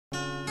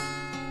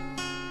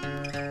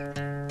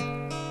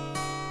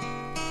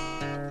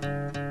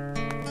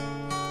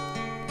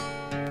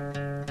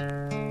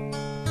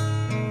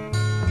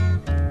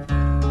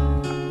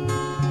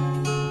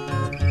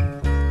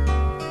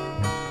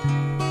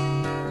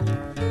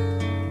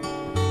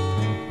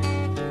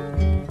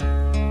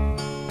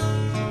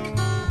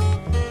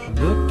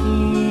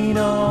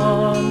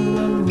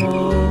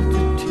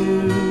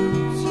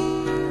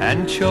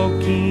And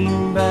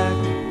choking back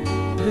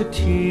the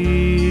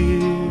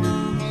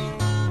tears,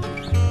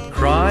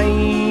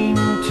 crying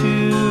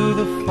to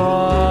the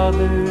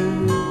Father,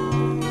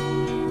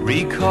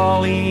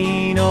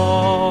 recalling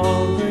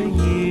all the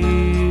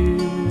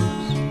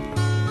years,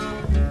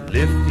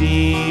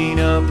 lifting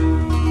up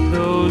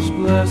those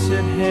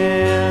blessed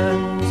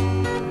hands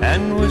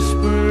and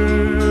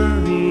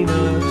whispering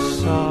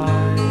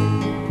aside.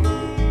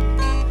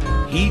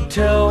 He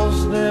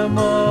tells them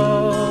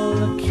of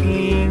the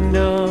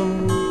kingdom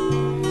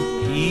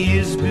he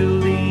is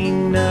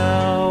building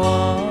now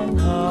on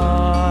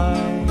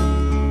high,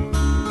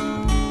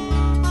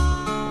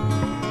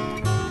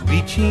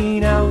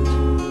 reaching out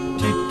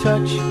to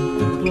touch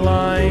the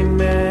blind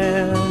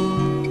man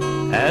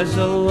as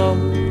a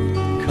lump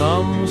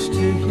comes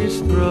to his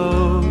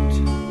throat,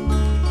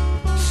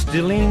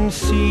 stilling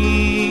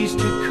seas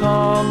to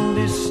calm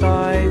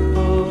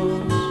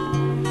disciples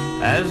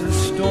as the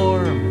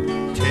storm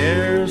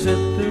tears at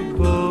the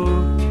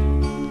boat,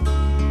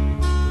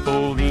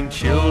 holding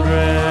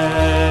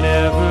children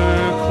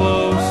ever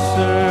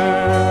closer,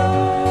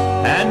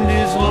 and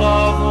his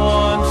love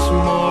once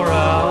more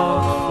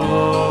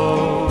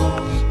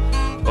outflows.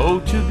 Oh,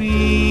 to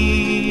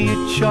be a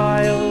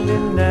child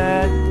in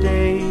that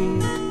day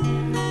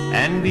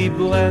and be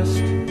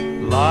blessed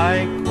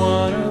like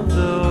one of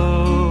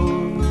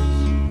those.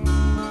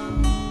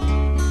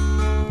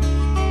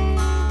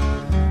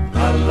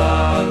 La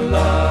la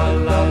la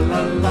la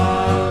la la.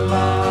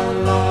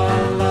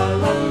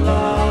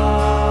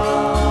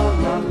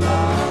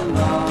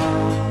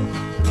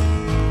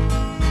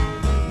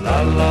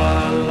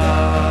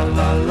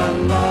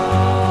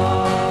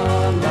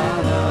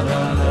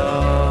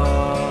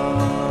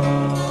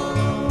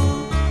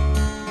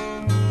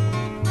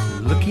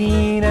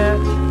 Looking at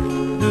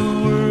the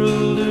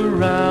world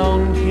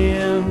around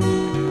him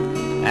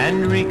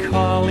and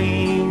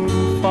recalling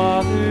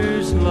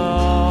Father's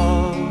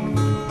love,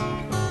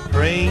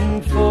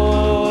 praying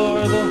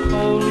for the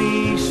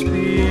Holy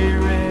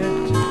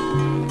Spirit,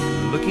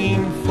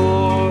 looking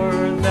for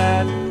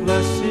that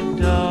blessed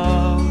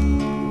dove.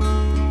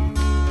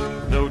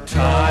 Though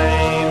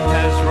time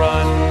has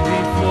run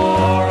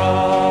before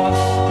us,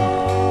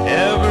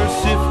 ever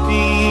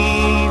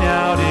sifting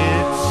out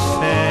its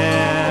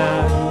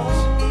sands,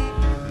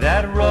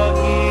 that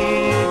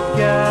rugged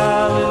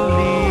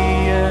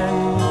Galilean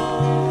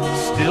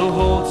still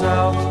holds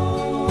out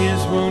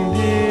his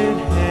wounded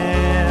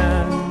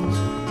hands.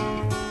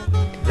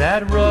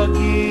 That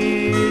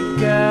rugged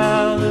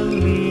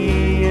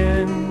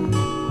Galilean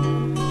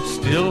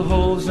still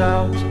holds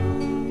out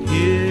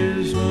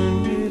his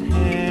wounded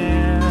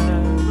hands.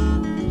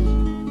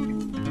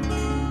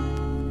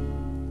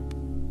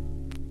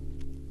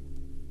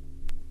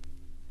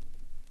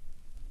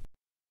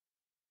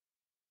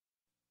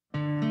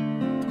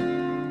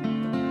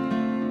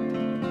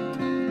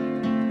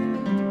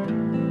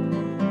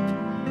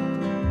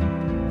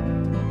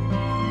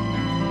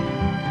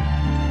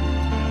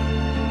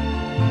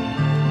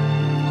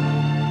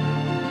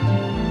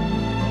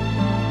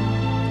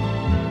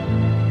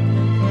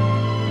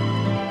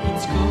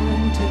 It's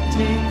going to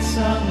take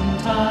some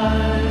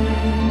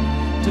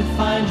time to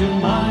find your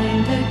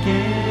mind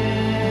again.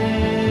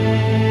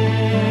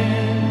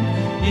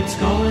 It's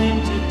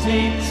going to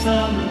take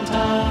some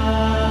time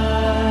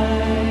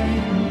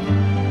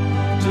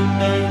to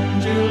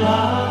mend your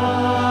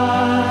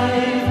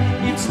life.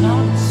 It's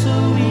not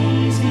so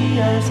easy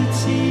as it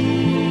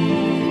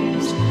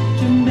seems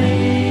to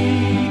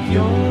make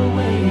your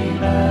way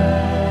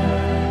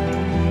back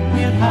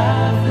with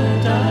half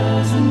a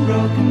dozen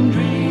broken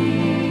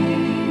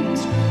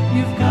dreams.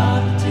 You've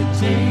got to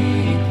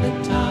take the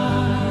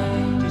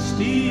time to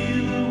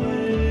steal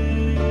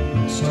away,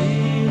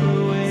 steal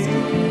away,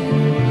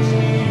 steal away,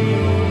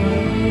 steal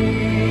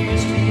away,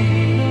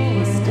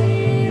 steal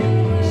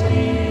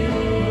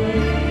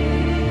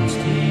away,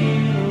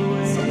 steal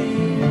away,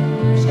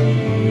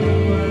 steal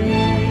away,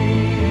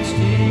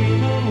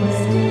 steal away.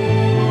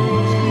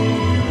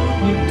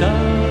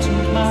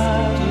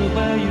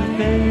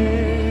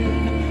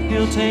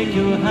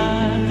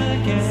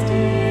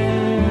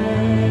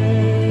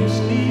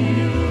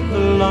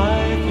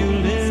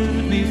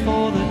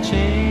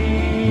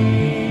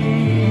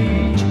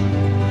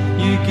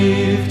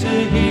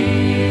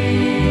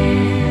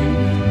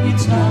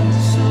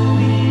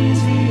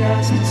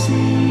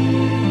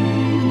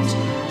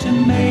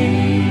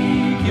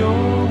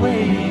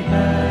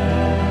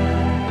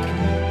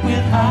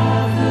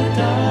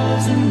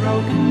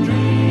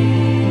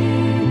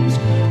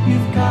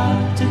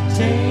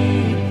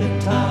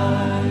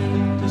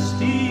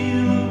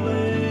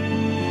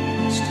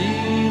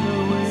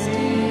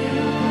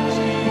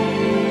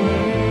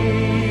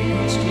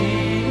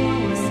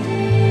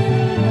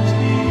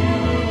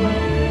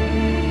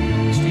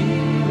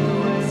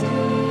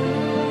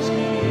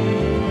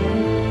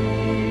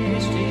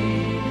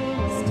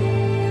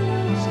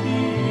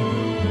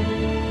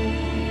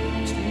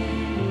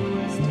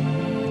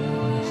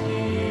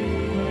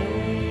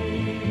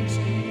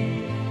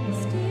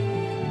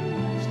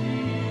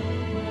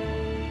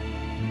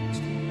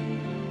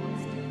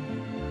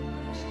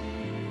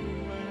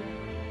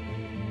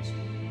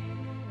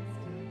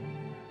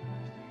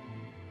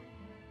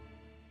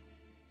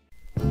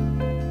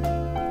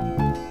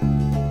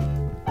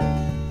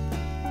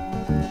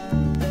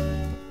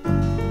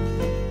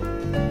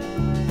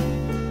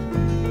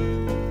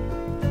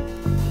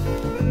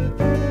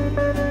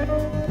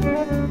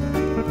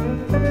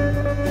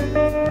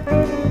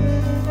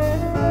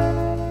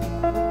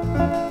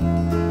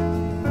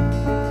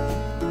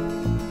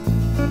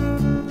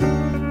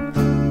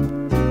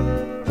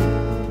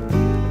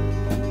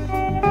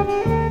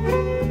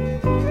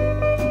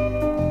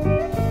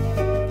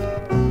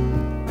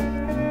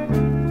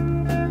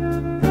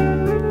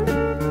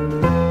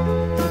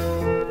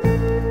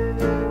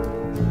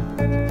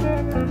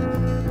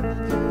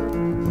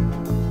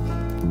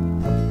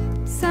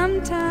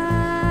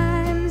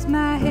 Sometimes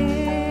my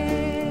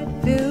head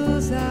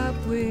fills up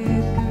with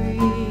grief,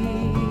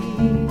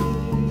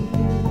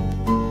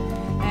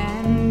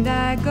 and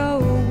I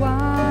go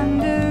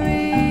wandering,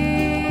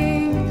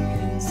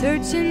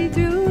 searching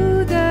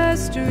through the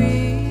streets.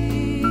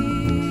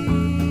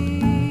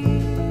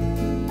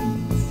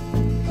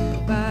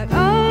 But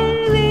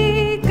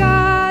only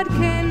God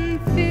can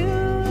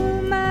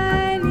fill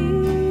my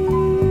needs,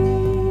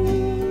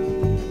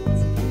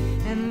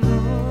 and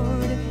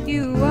Lord,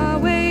 you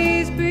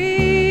always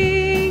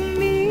bring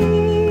me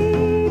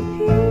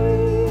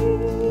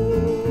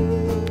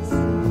peace.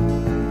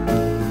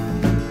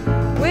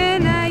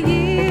 When I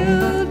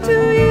yield to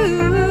you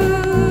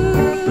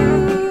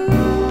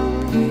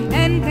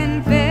and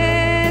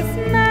confess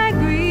my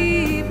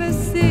grievous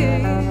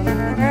sin,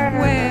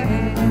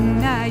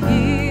 when I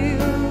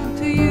yield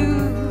to you,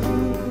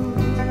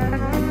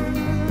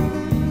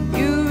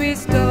 you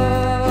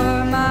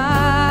restore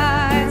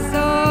my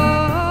soul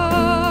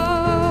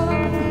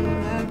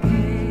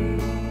again.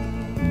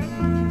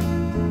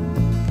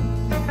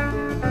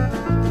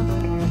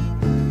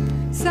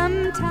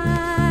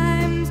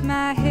 Sometimes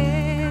my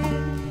head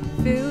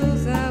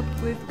fills up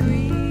with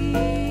grief,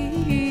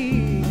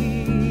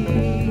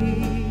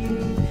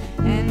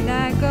 and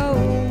I go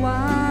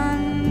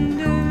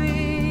wandering,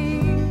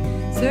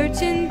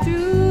 searching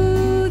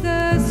through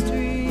the streets.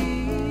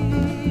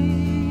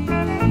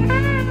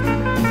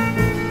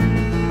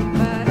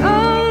 But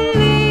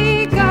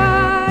only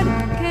God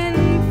can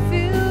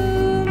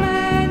fill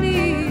my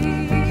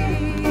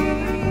needs,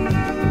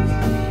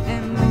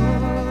 and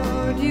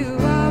Lord, you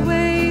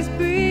always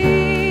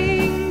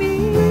bring me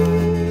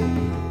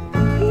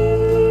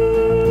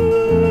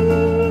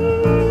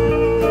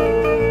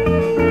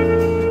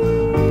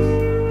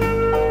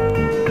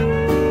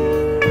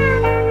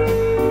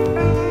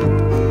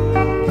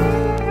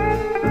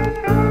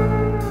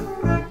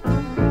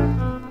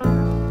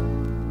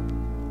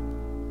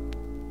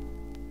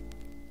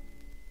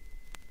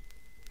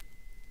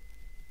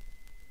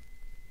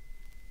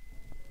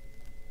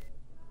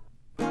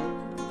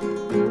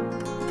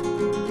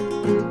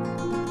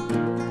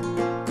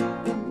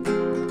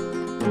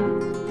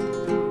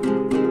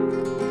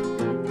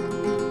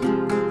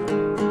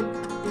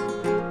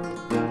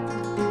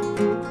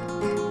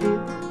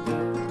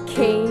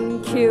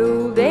Cain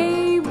killed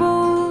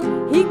Abel,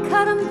 he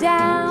cut him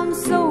down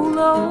so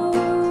low.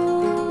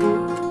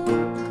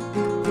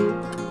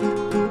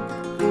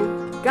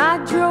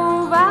 God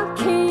drove out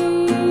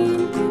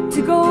Cain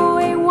to go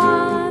away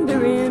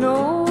wandering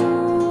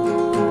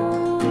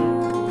old.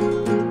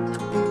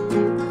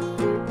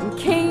 And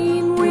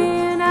Cain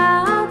went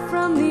out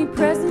from the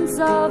presence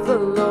of the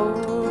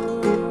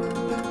Lord,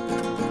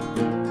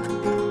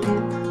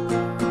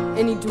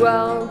 and he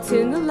dwelt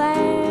in the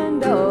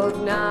land of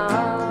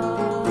Nod,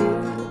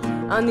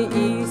 on the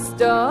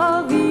east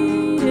of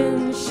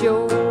Eden's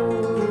shores.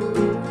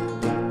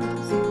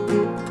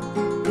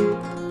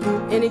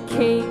 And it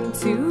came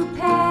to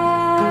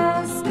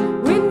pass,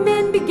 when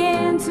men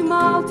began to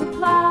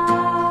multiply,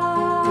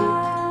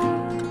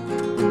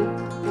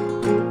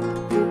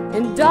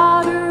 and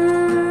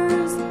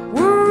daughters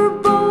were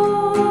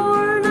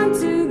born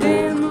unto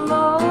them,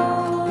 Lord,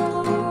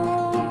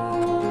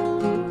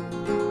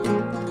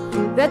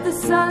 that the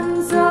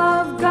sons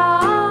of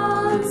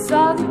God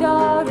saw the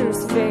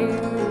daughters fair,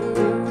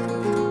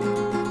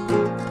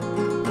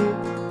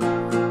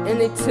 and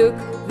they took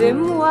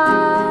them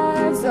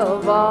wives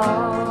of all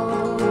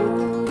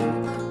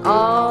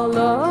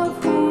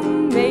of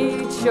whom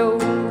they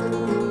chose.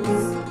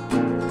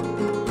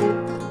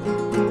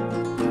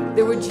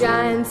 There were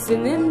giants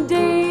in them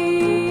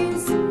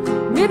days,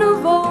 men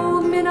of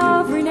old, men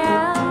of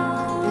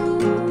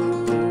renown,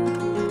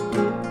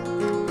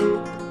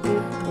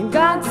 and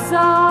God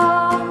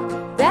saw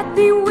that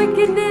the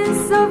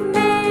wickedness of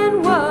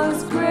man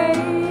was great,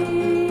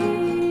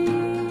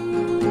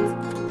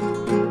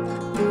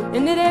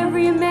 and that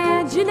every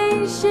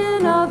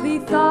imagination of the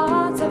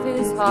thoughts of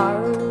his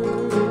heart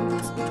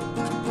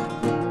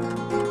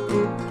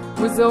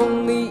was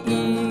only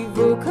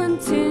evil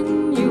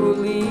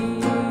continually.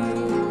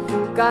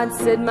 God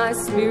said, my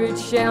spirit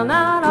shall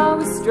not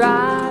always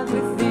strive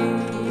with thee.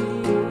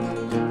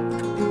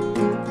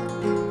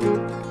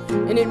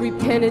 And it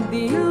repented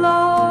the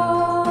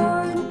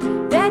Lord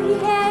that he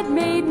had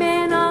made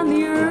man on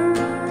the earth,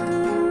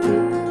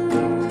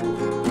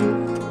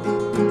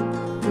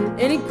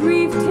 and it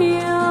grieved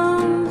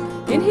him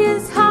in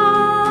his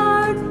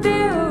heart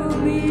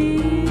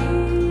verily,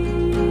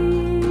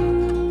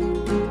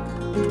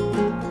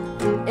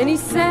 and he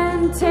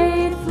sent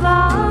a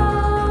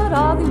flood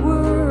all the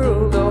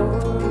world o'er,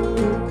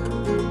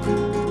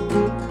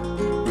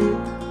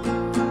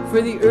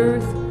 for the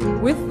earth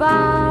with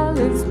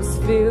violence was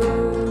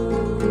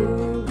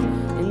filled,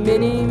 and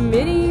many,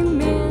 many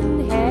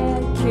men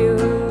had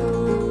killed.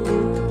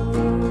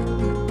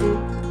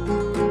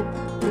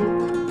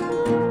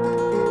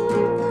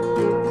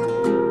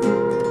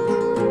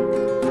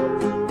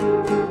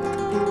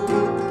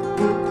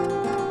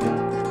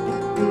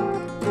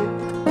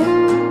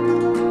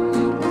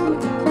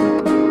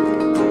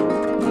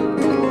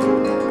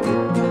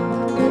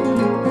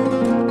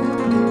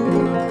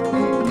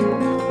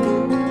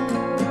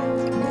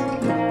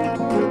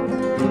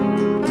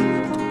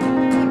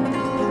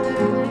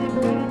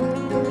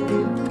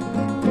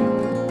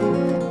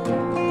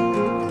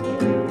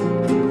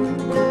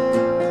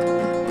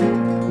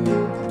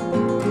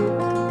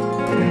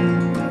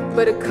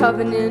 but a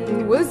covenant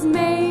was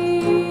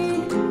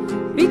made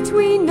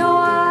between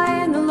Noah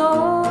and the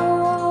Lord.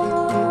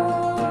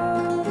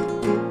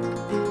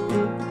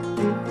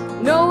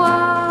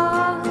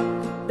 Noah,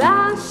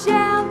 thou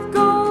shalt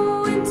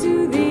go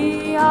into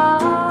the ark,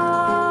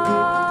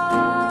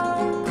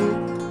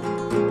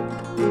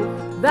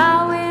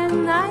 thou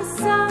and thy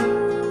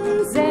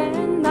sons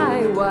and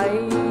thy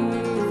wife,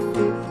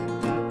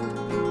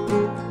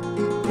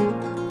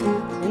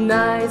 and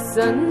thy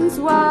sons'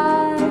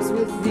 wives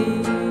with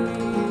thee.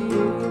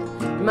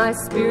 My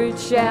spirit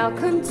shall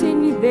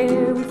continue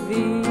there with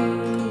thee.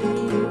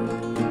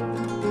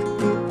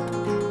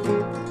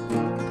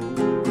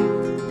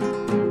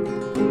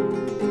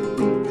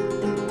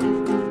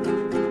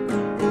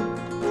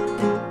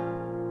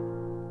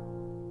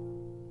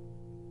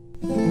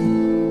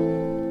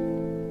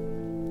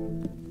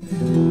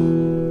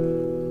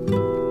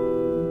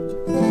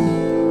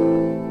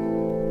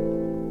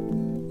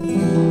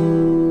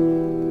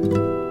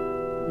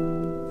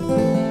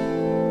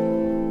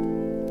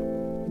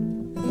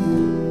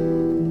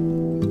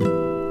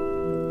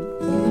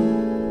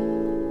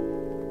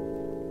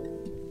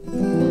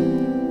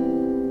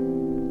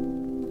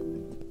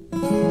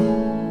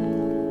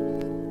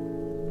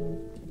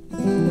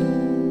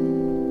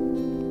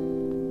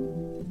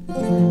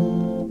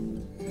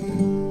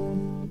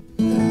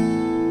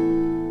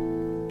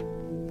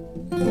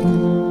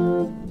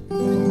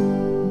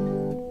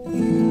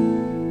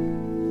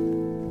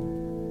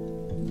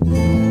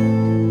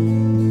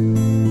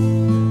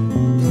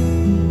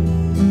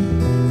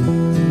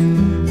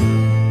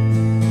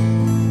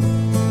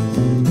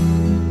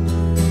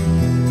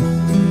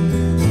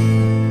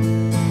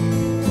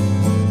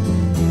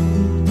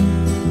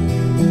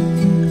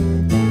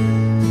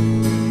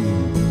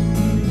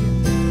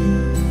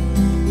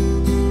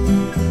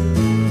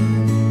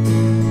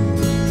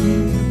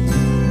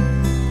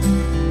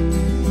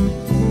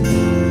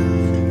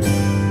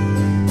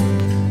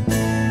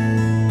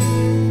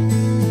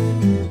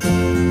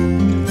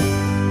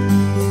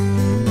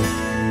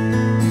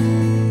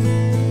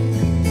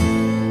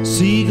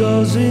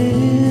 Seagulls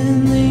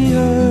in the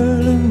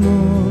early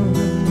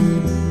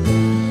morning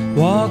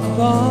walk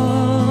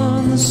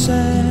upon the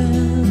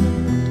sand,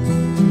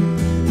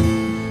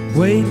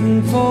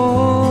 waiting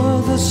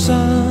for the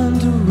sun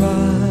to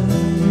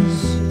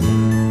rise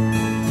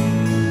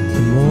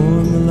and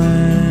warm the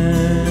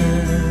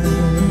land,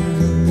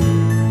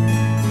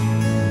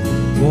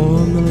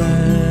 warm the land.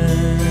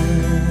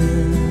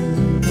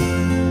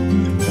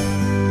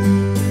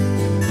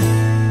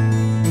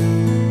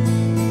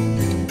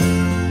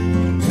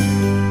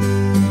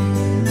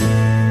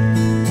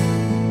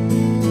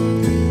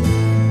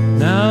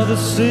 The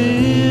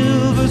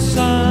silver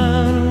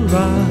sunrise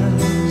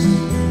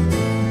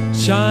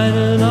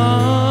shining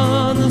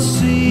on the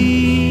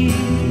sea.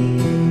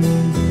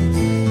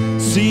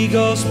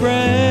 Seagull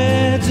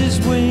spreads his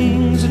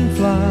wings and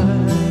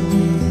flies.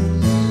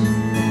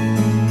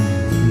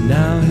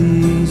 Now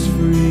he's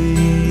free.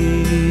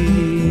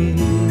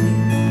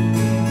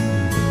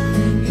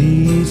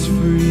 He's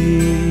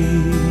free,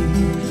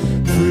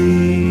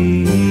 free.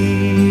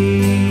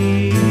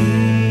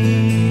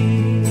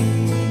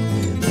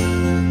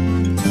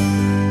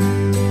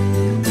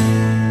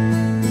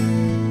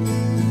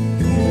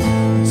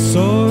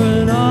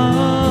 Soaring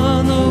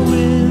on the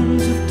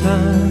winds of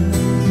time,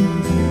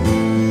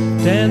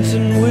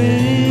 dancing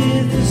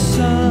with the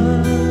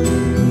sun,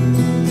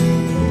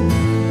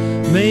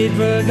 made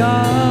for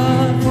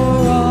God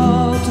for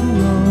all to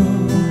know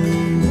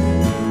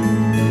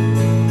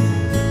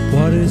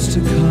what is to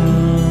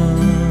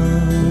come,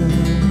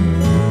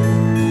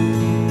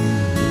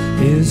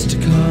 is to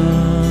come.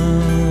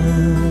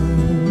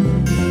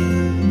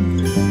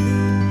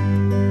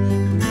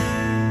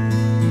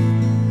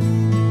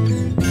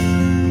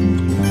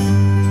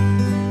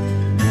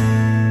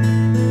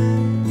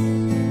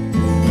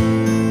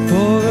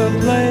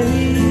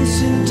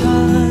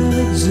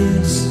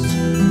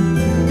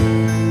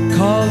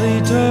 Called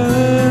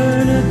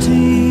eternity,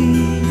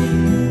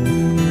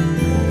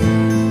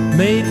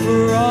 made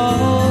for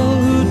all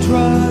who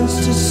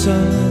trust His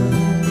Son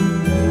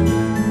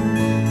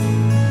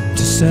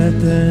to set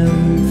them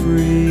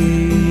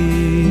free,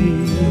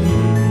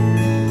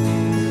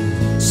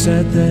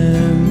 set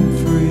them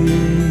free,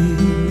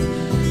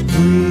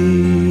 free.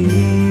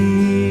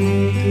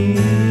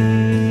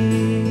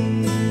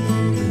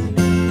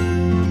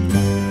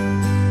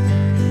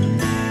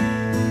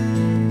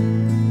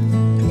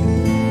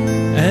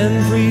 And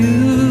for you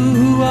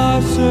who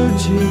are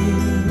searching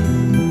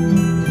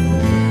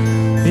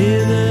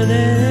in an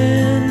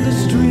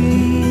endless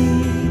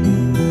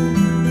dream,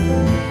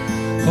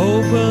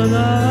 open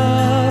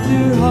up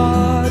your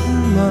heart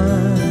and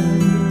mind,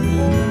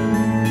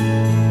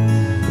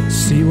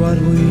 see what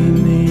we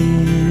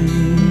mean,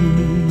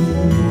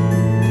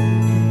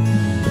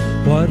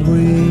 what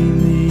we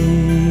mean.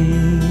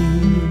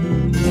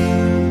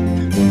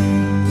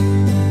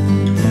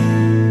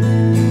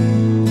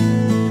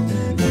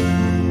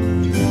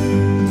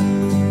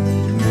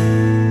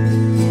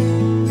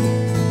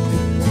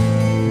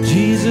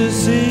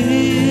 Jesus is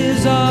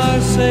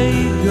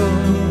Savior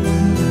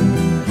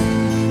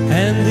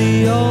and the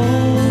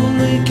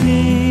only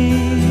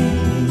King.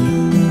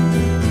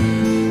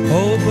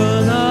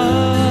 Open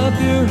up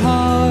your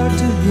heart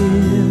to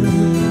Him.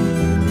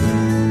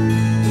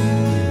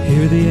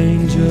 Hear the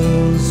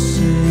angels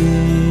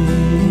sing.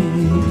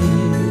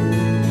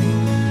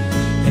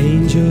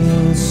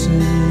 Angels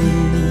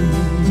sing,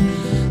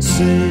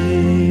 sing.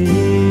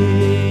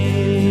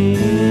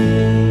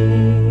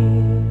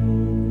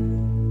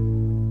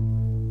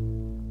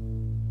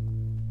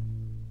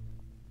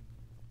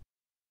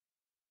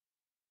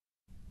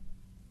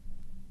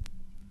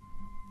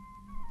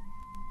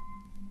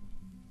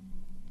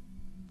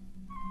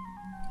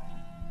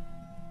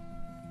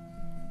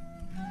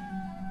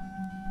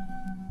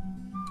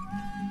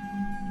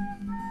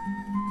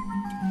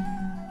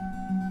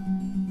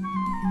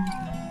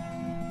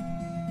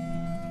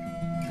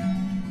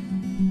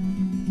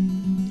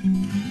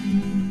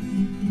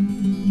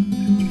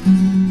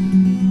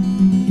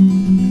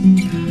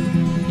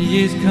 He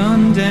is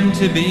condemned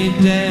to be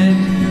dead,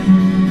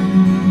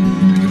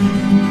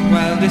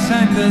 while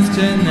disciples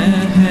turn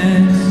their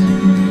heads,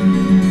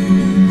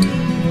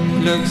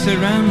 looks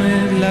around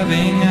with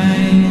loving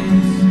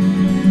eyes,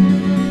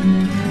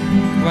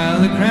 while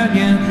the crowd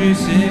yell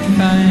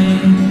crucify.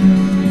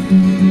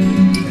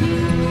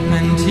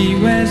 And he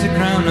wears a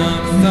crown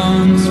of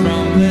thorns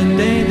from the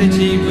day that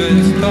he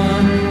was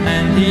born,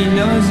 and he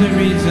knows the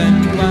reason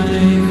why,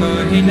 for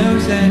he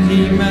knows that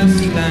he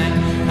must die.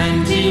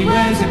 And he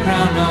wears a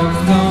crown of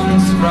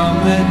thorns from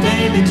the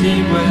day that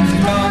he was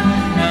born,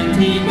 and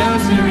he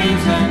knows the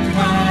reason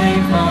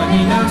why, for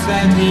he knows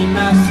that he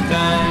must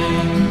die.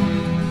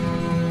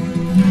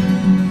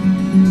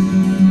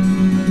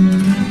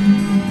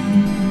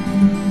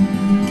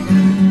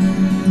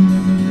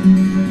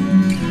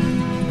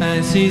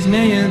 As he's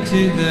nailed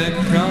to the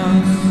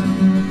cross,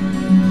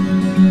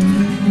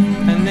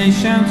 and they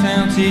shout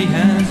out he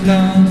has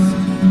lost.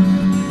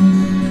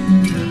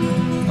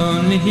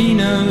 Only he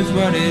knows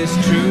what is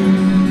true,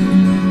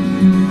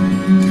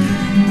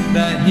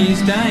 that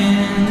he's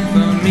dying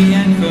for me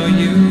and for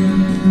you.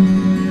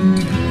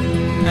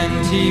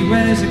 And he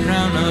wears a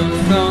crown of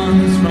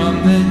thorns from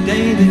the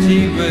day that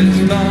he was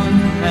born,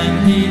 and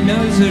he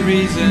knows the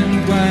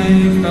reason why,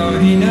 for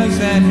he knows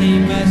that he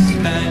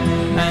must die.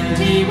 And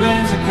he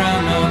wears a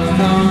crown of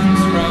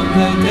thorns from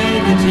the day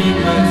that he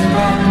was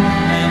born,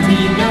 and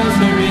he knows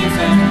the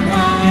reason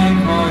why,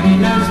 for he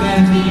knows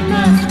that he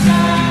must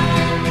die.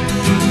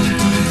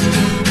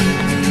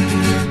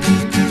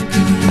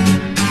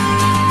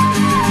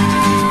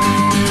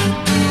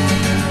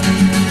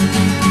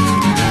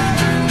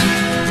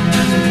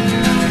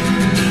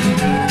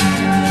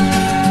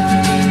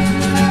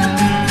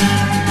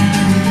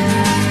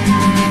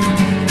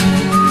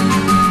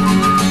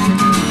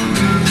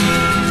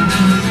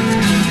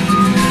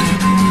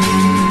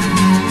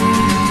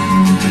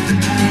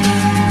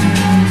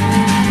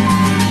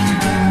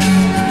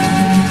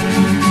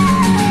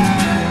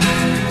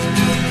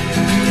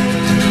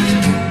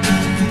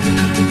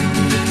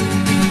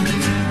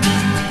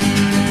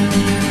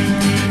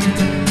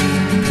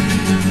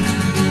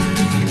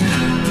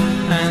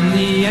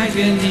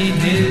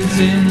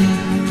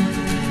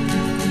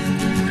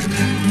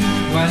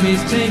 While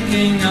he's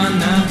taking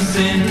on our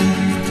sin,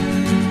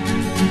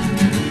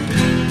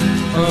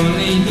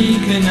 only he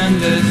can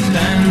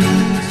understand.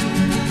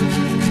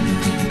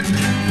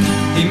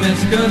 He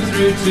must go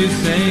through to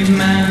save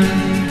man,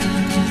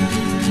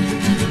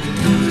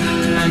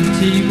 and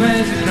he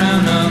wears a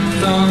crown of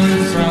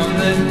thorns from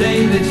the day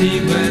that he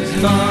was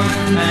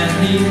born, and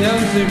he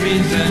knows the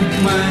reason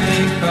why,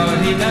 for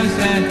he knows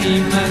that he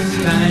must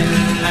die.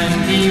 And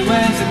he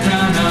wears a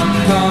crown of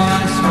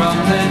thorns from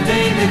the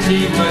day that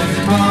he was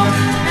born,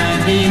 and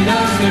he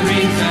knows the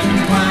reason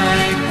why,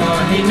 for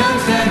he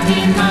knows that he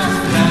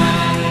must die.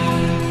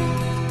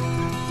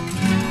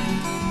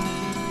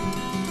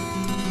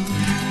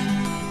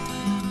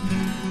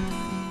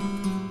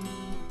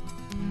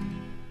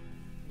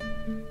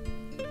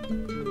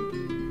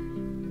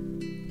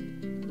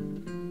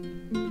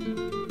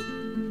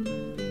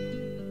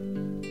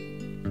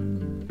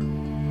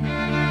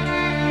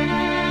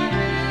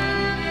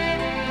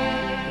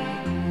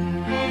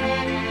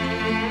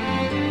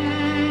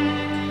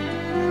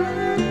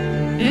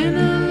 In a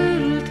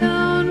little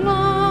town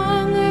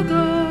long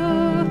ago,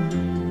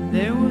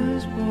 there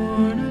was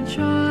born a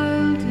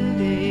child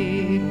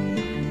today,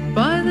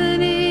 by the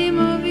name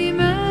of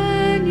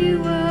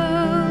Emmanuel,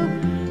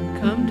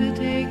 come to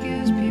take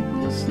his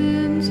people's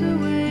sins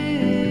away.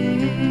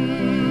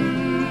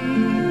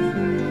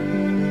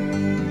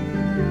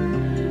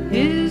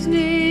 His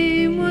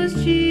name was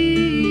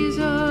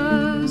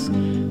Jesus,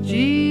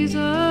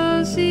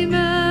 Jesus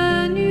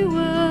Emmanuel.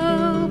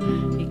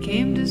 He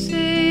came to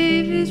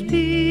save his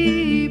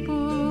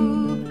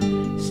people,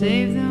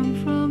 save them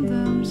from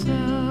themselves.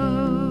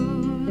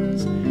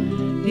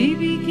 He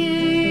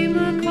became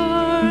a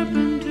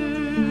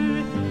carpenter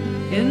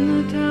in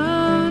the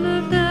town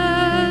of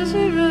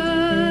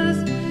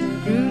Nazareth,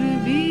 grew to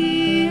be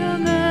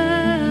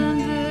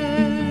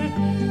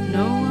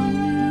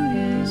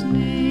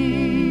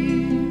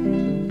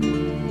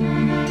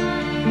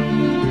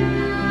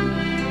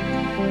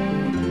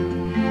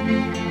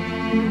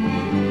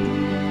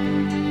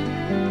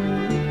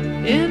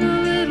In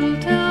a little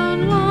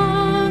town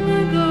long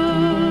ago,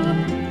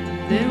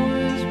 there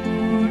was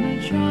born a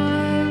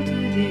child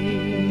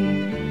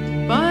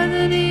today by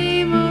the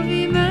name of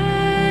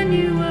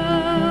Emmanuel,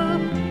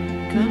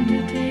 come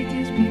to take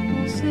his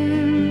people's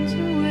sins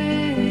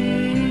away.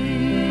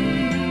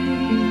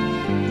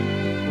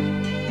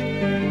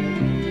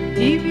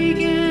 He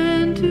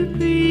began to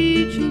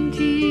preach and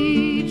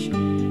teach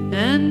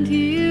and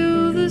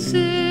heal the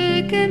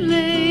sick and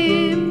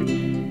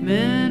lame.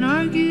 Men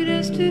argued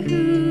as to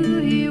who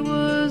he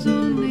was,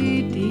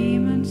 only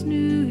demons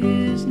knew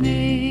his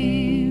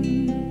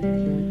name.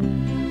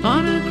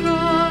 On a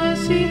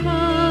cross he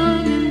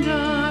hung and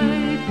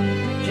died,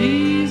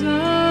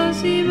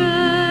 Jesus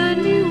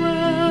Emmanuel.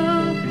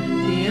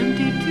 The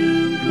empty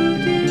tomb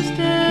proved his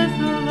death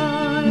a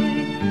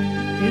lie.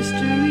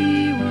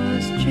 History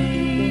was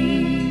changed.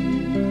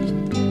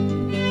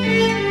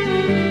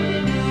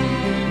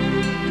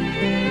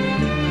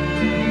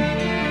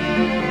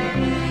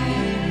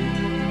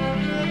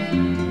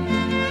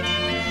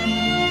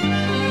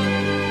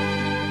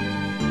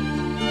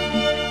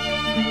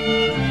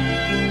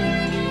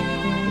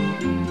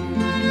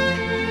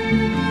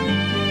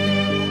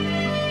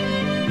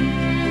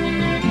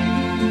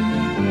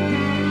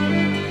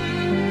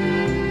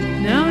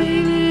 Now he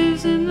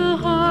lives in the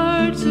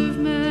hearts of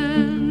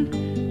men,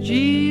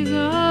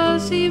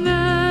 Jesus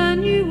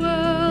Emmanuel.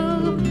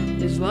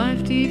 His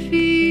life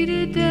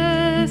defeated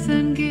death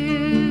and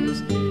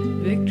gives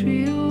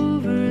victory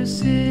over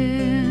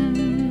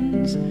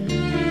sins.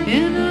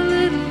 In a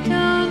little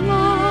town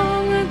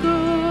long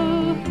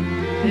ago,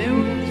 there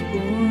was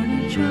born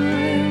a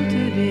child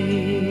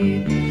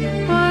today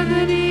by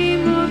the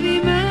name of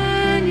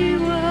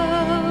Emmanuel,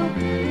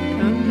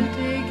 come to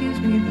take his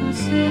people's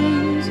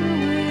sins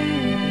away.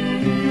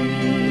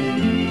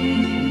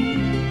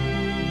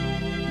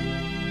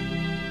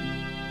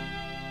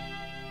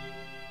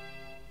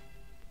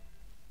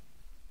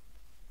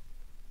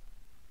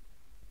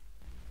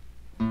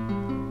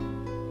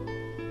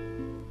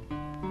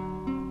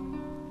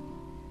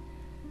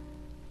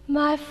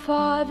 My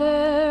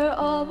father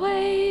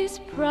always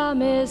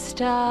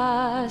promised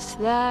us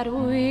that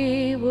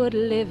we would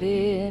live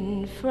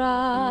in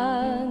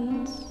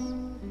France.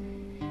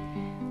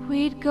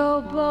 We'd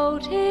go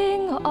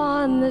boating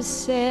on the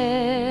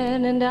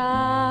Seine and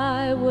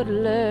I would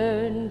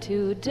learn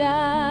to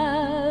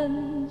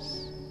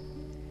dance.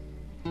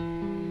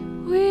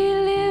 We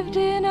lived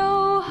in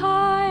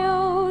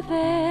Ohio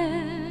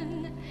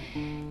then.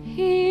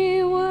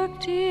 He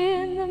worked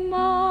in the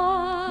mines.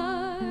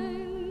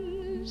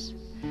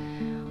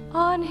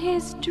 On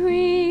his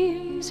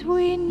dreams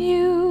we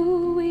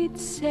knew we'd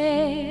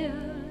sail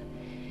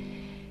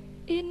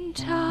in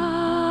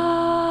time.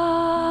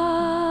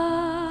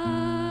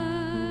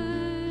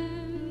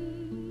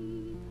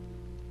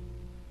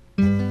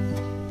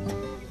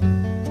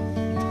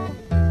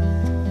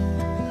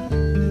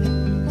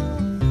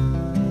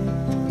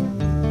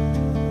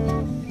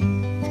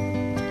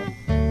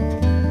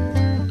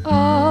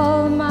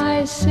 All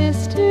my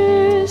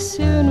sisters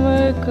soon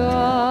were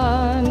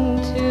gone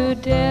to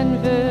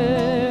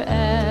Denver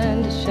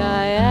and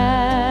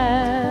Xian,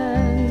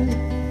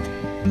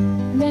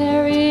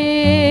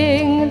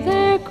 marrying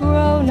their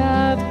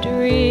grown-up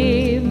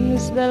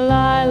dreams, the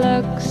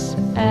lilacs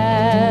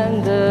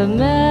and the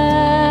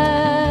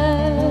men.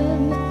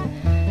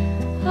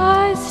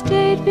 I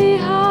stayed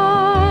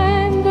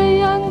behind, the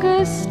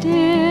youngest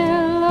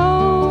still,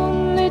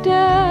 only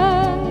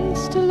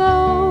danced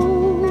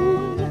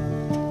alone.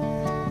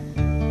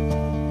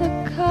 The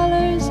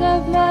colors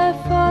of my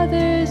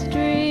father's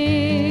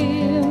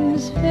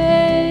dreams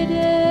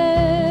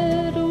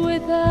faded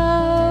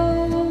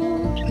without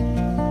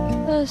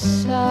a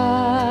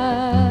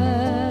sigh.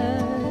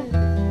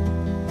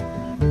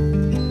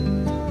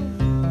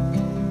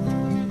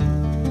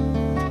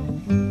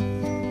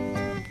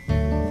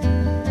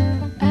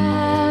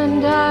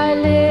 And I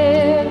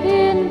live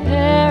in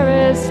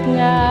Paris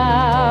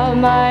now,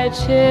 my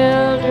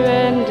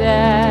children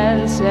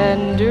dance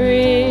and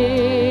dream,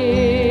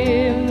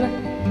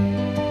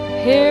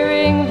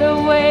 hearing the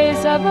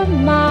ways of a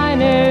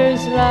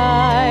miner's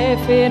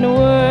life in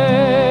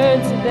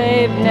words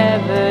they've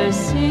never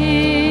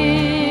seen.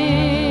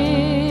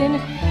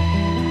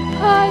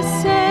 I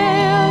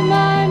sail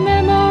my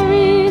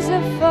memories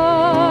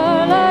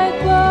afar like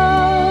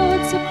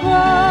boats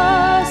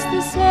across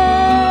the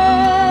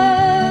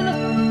Seine,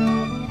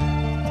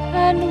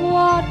 and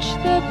watch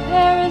the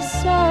Paris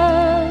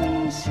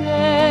sun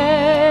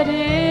set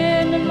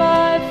in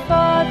my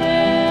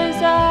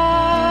father's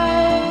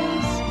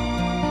eyes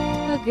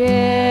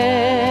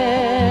again.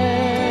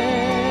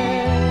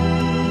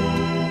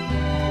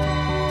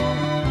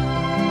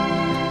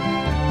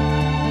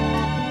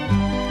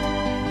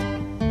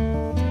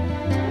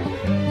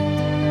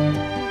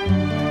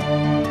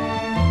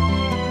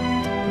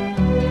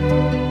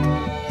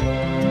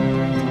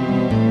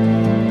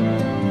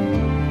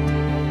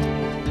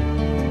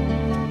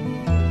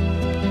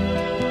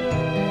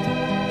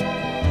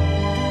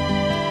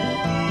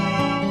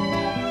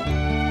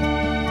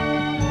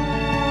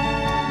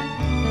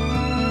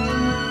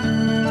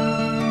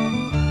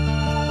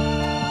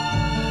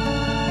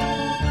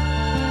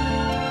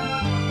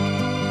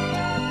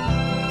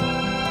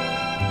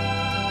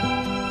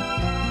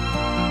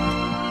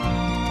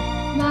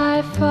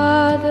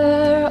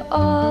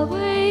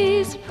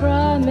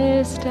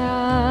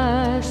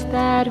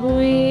 that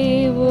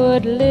we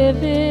would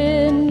live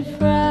in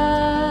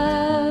France.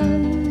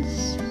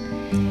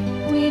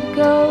 We'd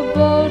go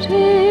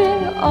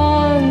boating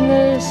on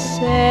the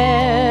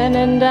Seine,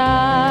 and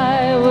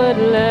I would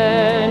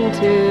learn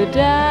to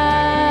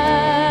dance.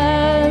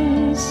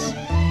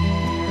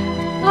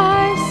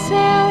 I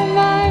sail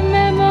my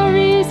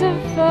memories of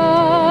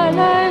fun,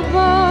 I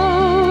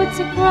boats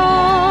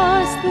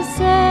across the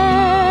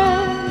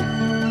Seine,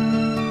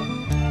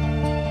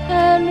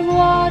 and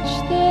watch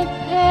the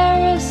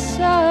Paris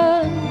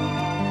sun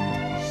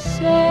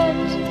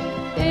set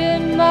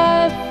in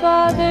my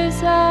father's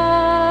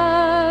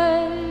eyes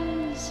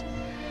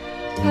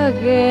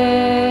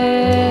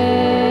again.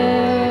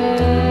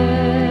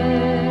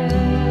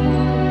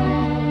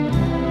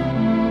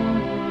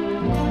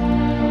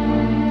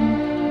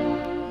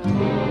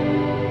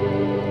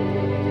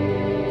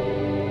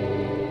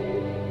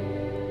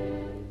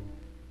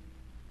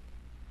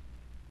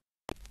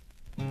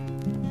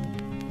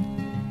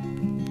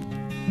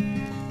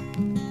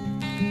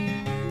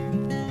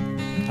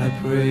 I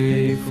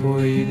pray for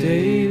you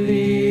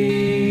daily.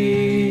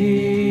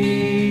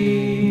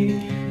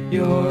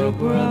 You're a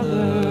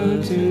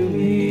brother to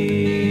me.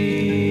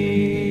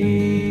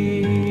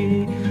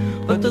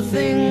 But the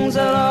things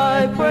that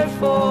I pray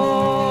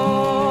for,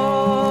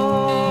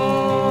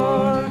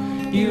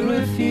 you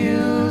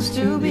refuse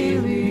to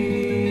believe,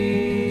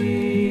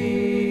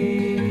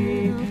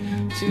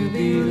 to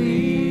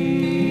believe.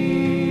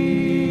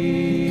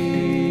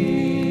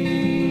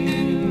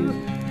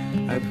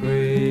 I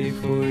pray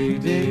for you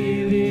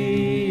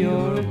daily,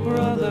 you're a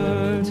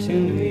brother to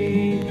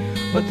me.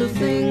 But the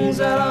things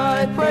that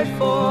I pray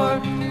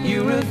for, you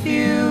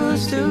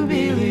refuse to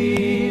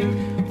believe.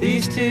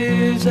 These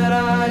tears that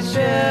I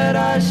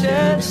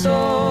shed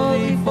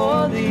solely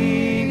for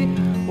thee.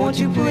 Won't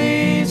you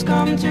please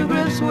come to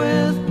grips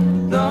with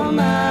the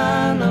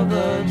man of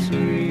the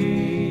tree?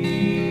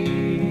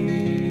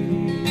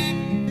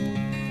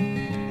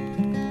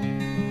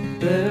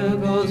 There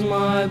goes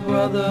my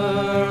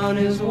brother on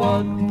his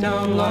walk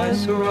down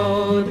life's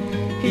road.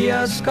 He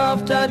has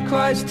scoffed at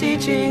Christ's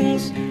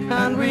teachings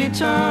and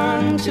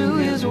returned to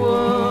his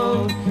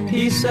world.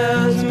 He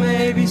says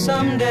maybe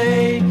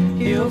someday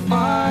he'll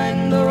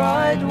find the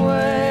right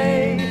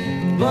way,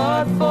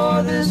 but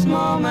for this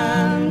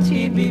moment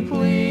he'd be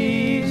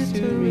pleased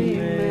to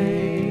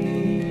remain.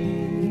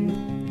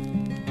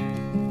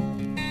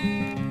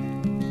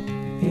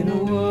 In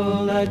a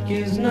world that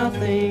gives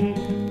nothing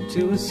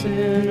to a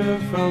sinner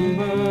from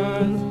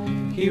birth,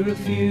 he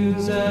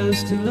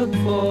refuses to look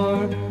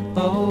for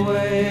a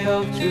way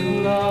of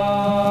true life.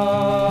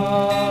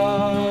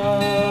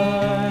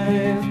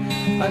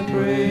 I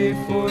pray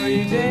for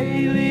you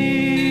daily.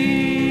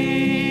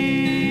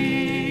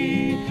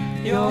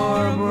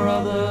 You're a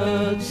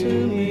brother to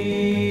me.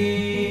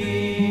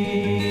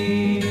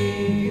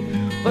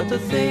 But the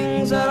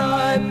things that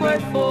I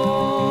prayed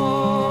for,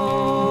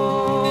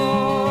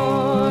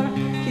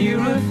 you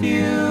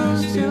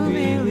refuse to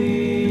believe,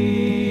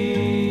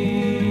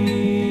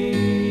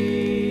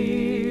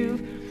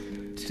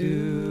 to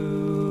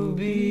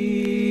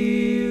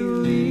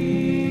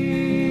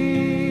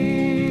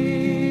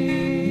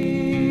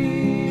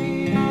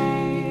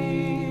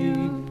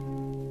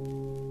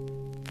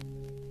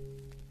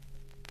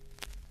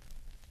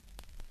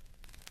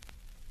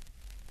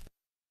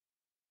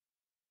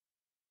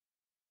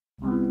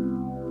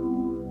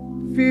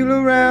feel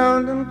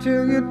around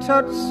until you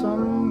touch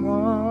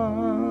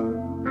someone.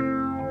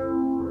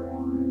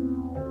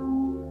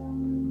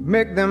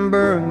 Make them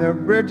burn their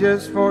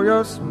bridges for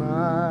your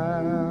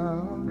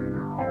smile.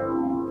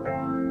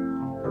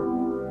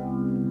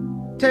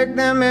 Take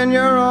them in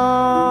your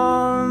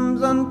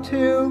arms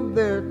until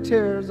their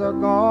tears are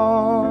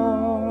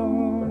gone.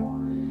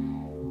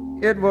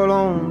 It will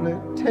only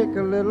take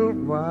a little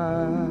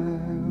while.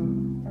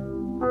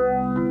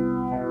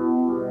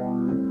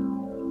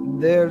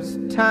 There's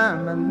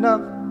time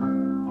enough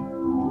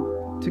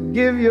to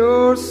give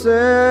yourself,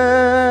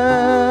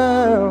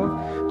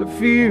 to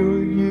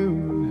feel you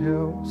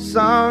help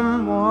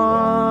someone.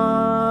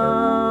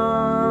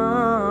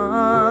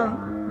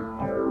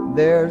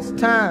 There's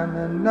time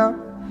enough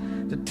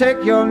to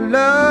take your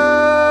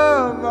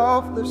love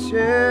off the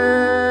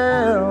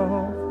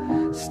shelf.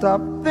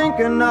 Stop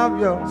thinking of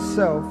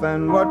yourself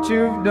and what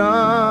you've done,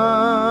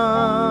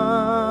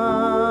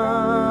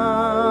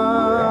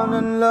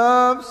 and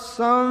love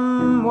someone.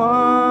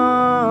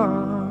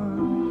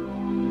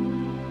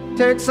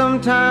 Take some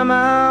time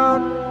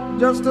out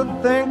just to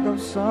think of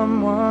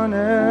someone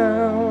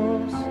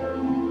else.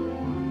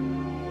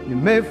 You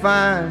may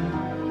find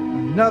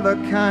another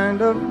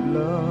kind of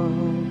love.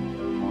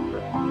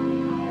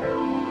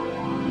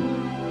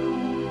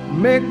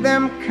 Make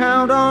them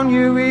count on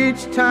you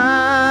each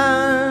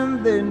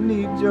time they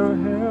need your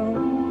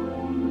help,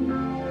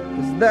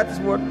 'cause that's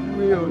what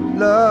real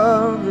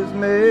love is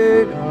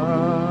made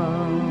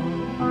of.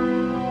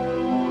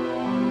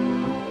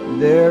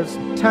 There's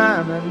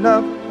time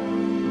enough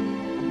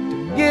to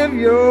give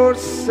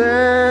yourself,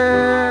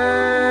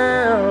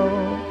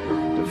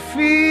 to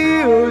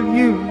feel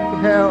you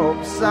help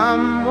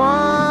someone.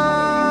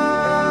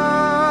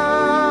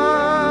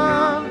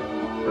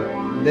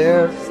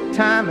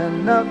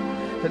 enough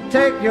to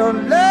take your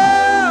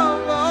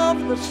love off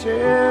the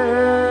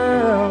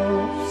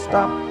shelf.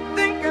 Stop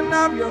thinking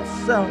of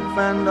yourself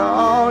and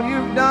all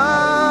you've done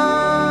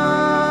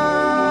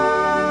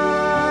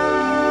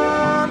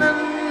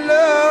and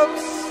love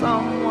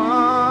someone.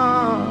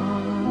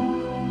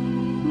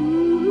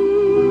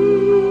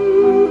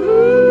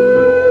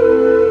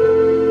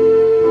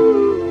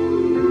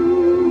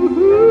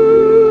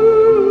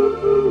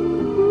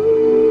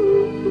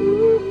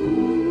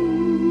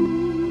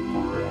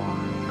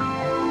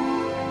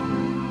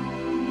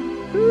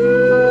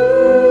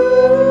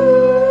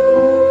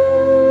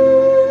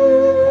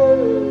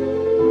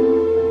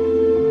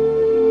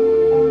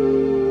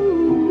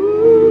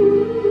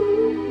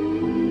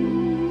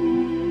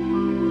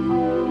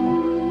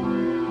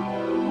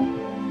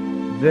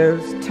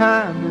 There's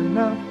time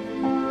enough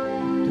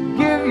to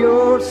give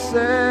yourself,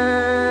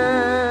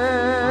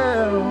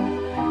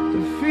 to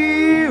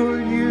feel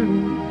you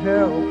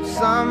help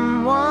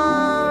someone.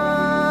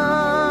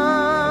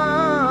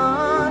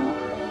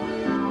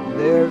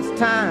 There's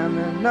time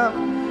enough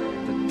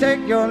to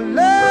take your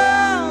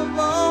love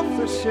off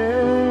the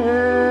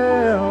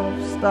shelf.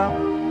 Stop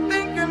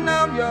thinking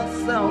of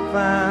yourself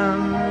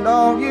and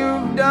all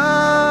you've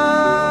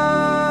done.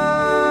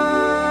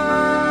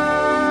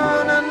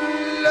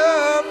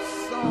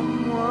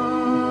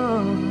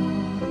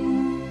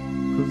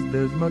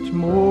 There's much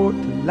more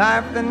to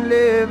life than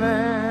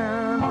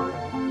living.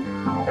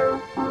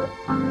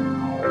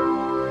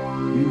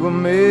 We were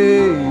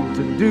made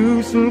to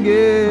do some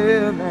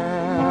giving.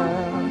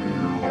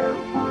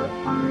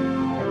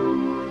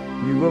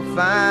 You will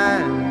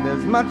find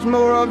there's much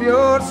more of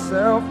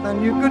yourself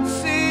than you could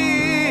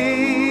see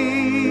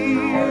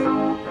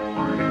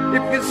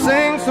if you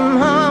sing some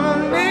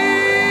harmony.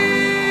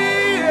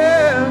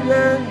 Yeah,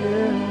 yeah, yeah.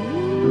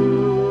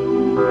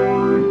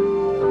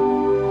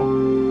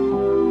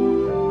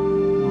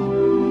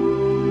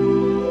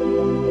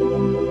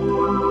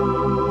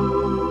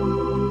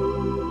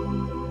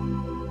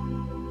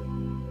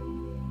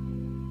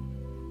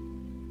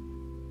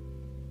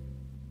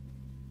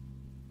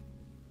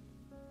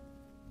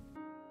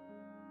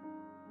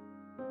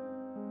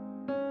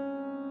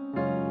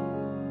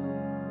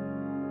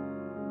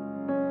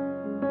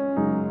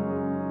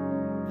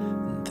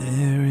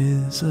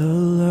 A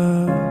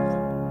love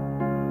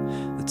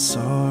that's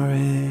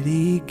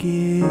already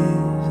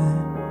given.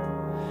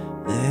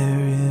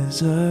 There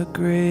is a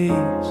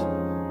grace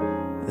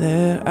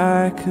that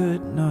I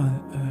could not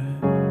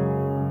earn,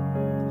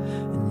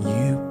 and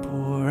you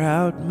pour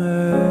out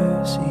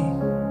mercy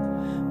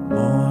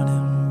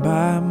morning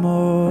by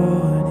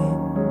morning.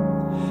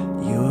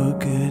 Your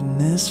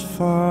goodness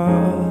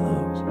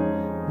follows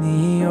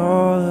me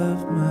all of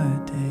my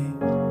days.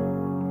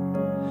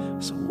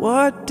 So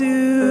what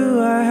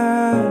do I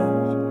have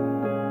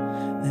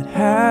that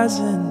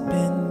hasn't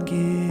been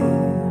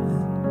given?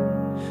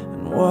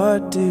 And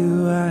what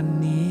do I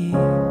need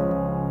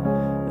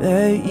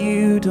that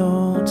you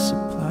don't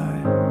supply?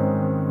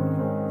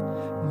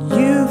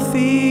 You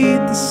feed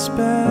the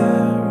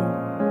sparrow,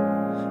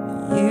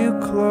 and you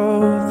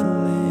clothe the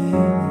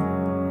lily,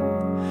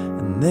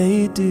 and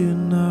they do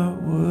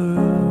not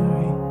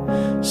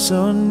worry,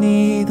 so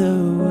neither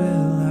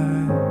will I.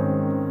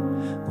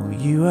 Oh,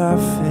 you are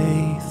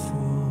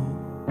faithful,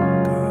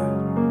 God.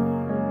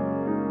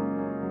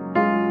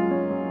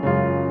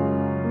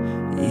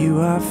 You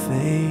are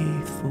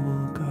faithful,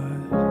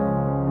 God.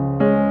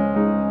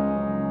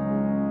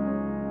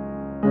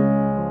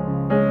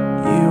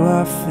 You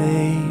are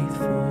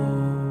faithful,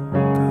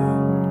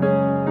 God.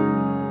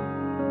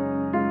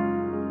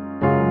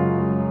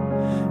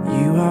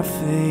 You are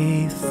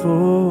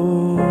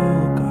faithful,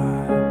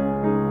 God.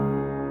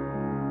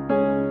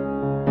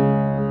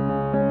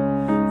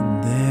 And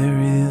there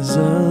is a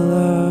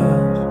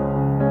love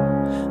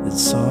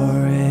that's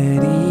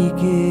already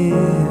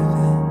given.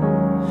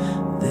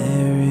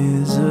 There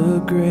is a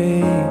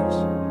grace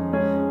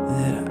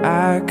that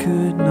I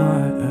could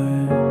not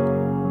earn,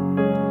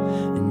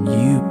 and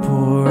you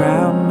pour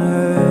out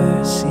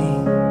mercy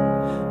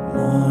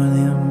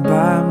morning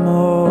by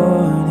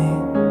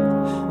morning,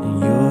 and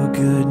your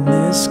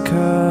goodness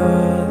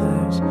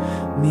covers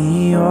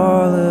me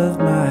all of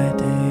my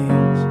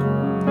days.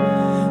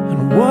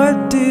 And what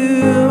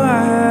do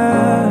I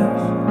have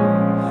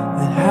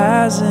that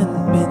hasn't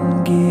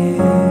been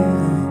given?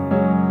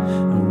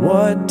 And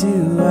what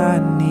do I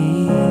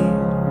need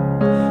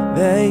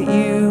that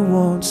you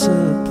won't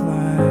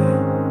supply?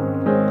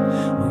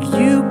 Well,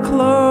 you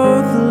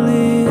clothe the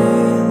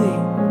lily,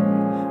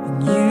 and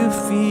you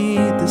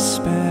feed the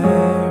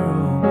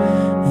sparrow,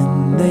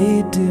 and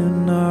they do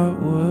not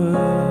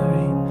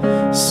worry,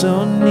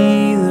 so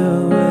neither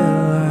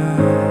will I.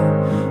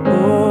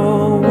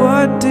 Oh,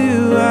 what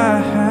do I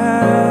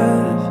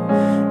have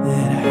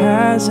that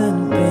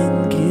hasn't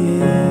been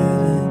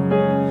given?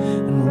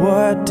 And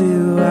what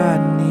do I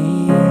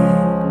need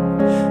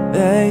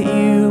that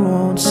you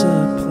won't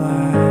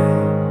supply?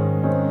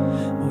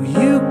 Oh,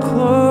 you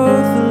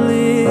clothe the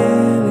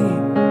lily,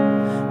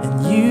 and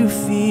you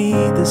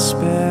feed the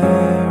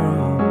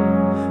sparrow,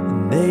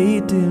 and they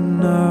do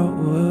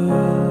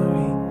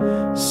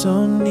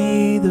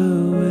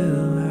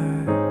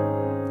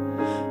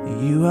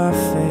You are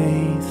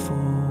faithful,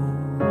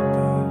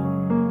 God.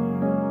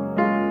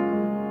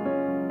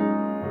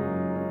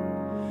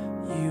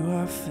 You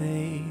are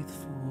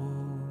faithful,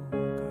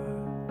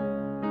 God.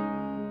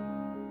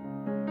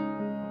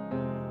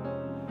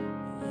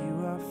 You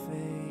are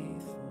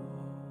faithful,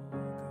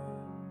 God.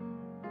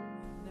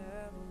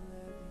 Never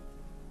let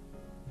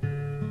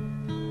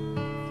me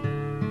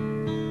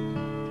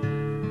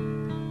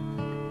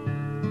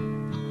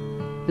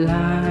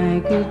down.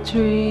 Like a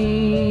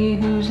tree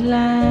whose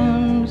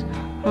limbs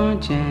are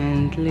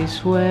gently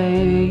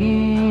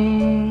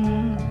swaying,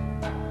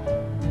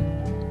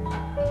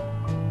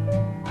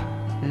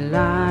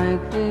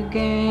 like the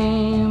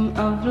game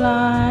of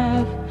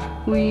life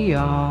we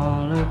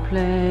all are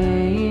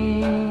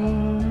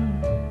playing.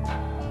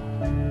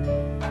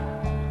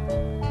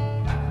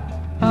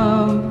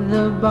 Of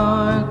the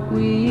bark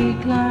we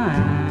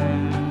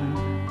climb,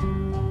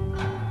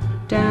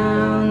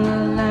 down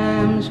the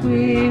lambs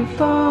we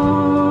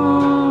fall,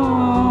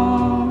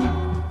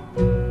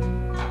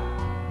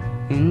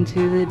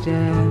 into the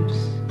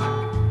depths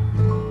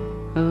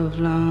of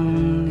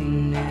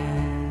loneliness.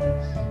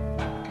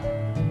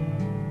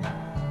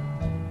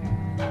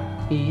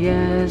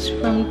 Yes,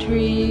 from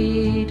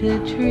tree to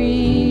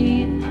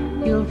tree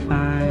you'll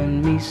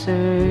find me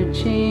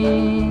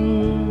searching.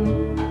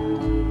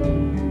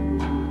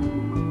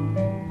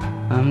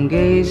 I'm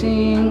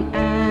gazing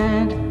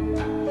at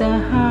the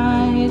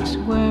heights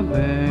where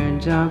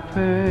birds are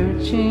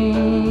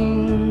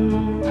perching,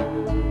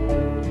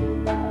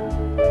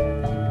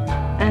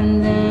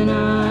 and then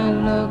I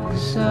look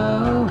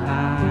so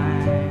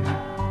high,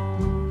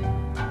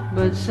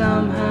 but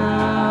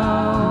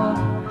somehow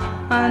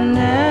I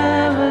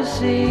never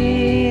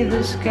see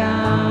the sky.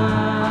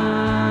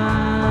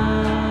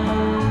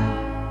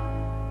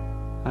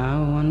 I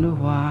wonder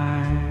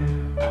why.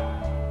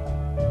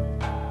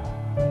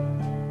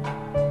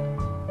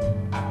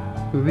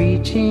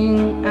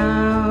 Reaching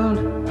out,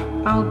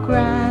 I'll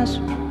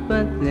grasp,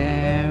 but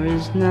there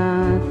is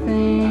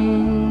nothing.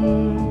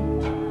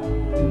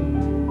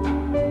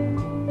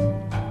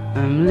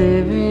 I'm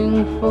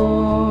living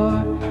for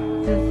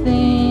the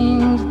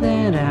things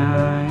that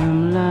I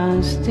am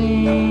lusting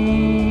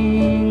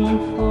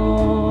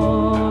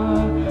for.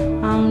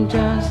 I'm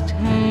just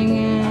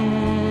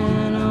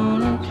hanging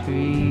on a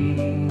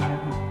tree.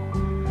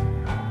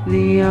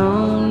 The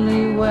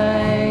only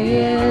way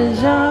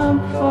is up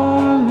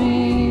for me.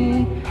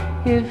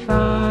 If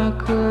I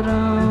could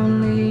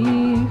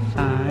only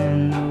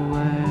find the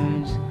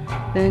words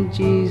that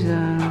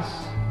Jesus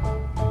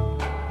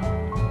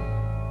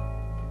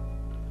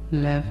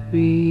left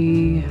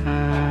behind.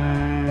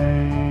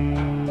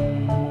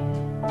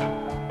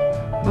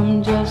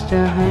 I'm just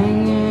a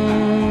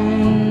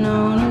hanging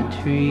on a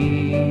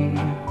tree.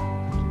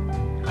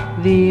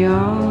 The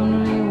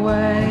only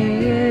way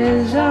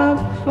is up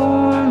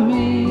for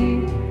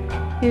me.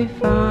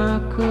 If I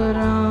could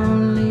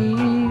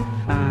only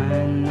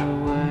find the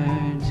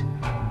words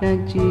that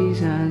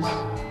Jesus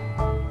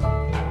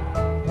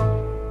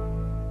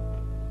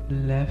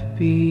left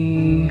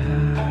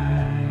behind.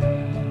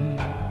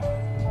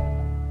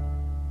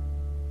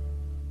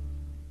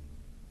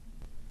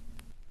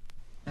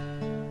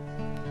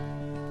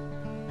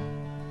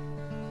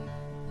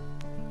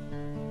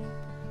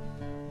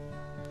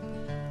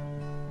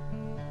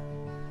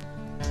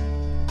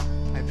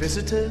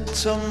 Visited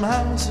some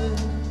houses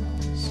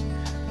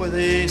where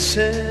they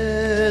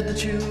said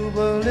that you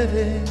were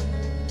living,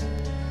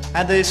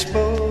 and they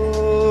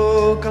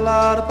spoke a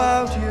lot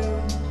about you,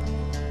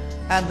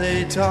 and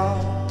they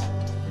talked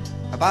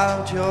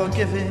about your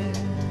giving.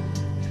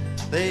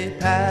 They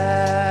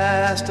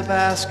passed a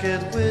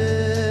basket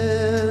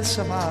with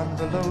some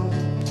envelopes.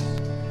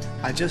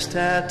 I just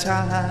had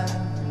time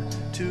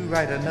to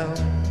write a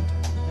note,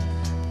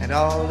 and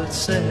all it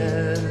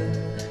said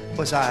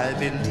was I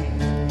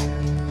believe.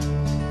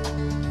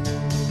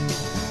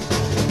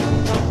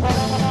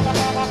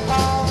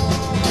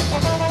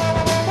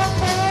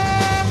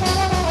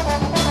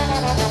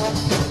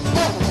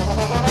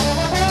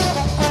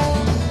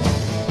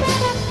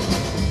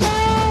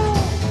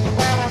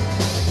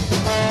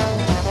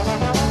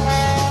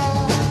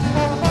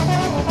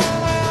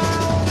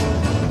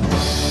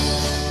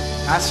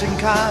 Passing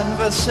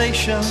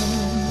conversations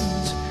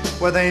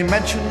where they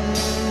mentioned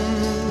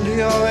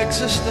your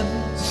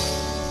existence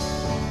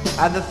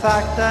and the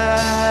fact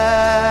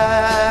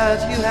that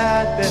you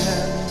had been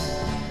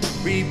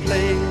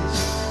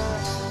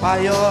replaced by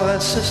your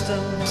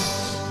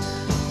assistants.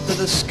 The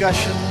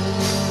discussion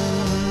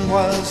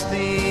was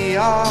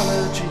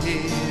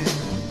theology,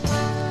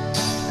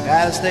 and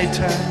as they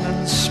turned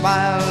and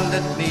smiled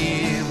at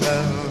me,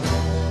 well,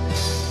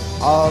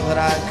 all that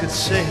I could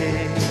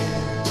say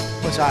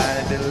was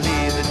I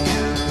believe in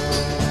you.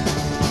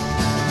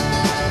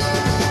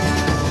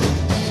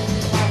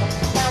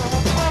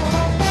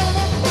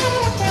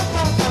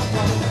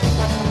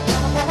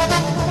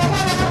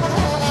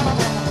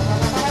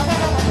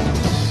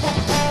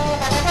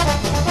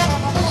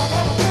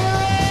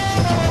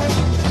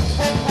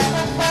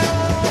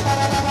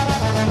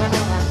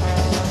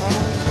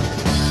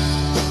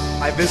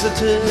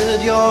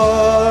 visited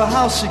your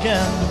house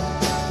again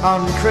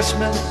on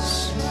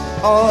Christmas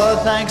or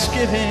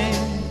Thanksgiving,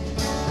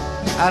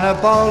 and a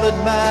balded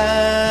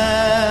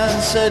man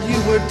said you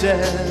were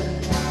dead,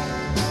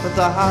 but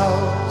the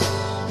house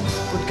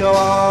would go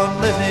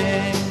on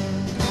living.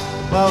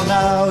 Well,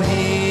 now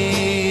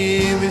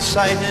he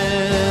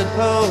recited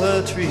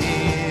poetry,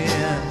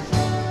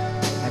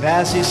 and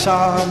as he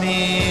saw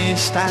me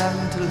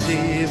stand to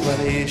leave, well,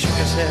 he shook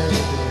his head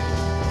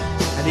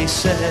and he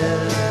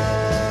said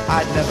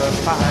I'd never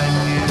find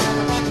you.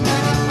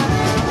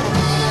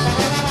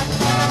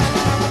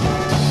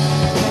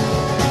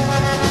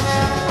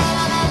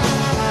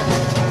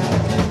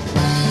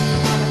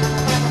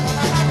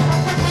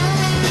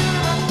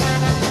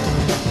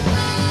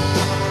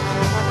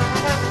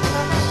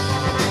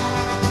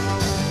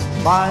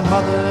 My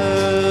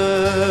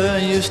mother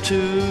used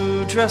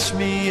to dress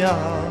me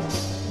up,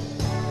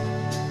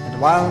 and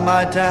while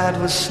my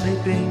dad was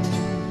sleeping,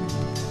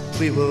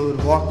 we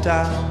would walk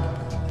down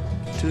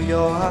to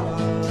your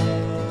house.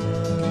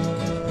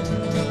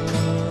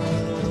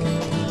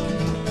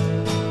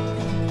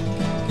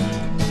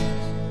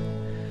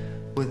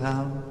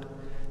 Without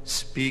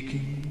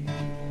speaking.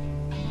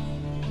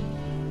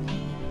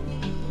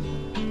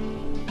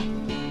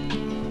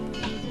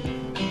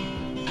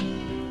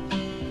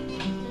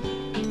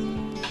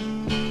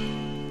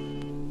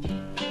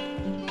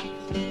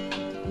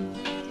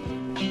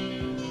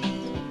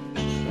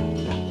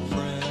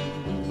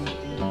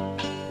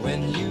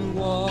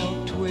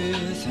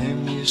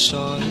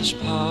 Saw his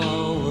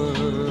power,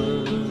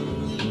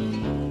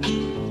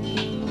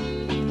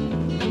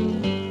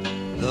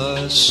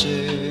 the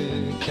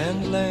sick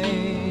and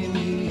lame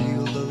he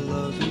healed, the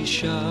love he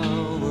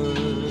showered,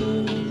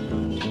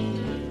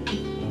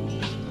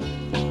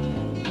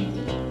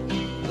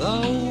 the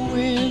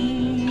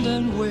wind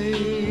and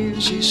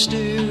waves he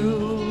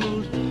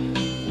stilled.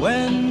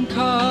 When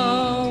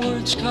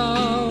cowards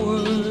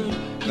cowered,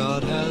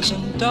 God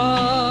hasn't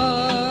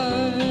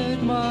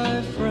died,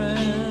 my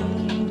friend.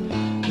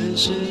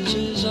 This is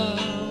his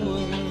hour.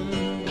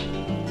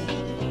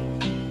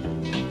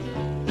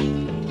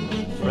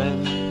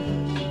 Friend,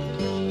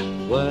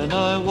 when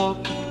I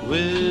walked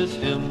with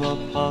him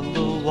upon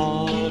the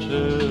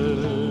water,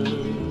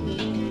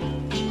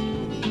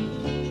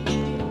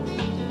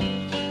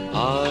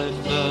 I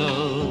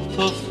felt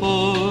the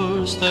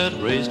force that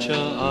raised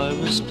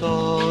Jairus'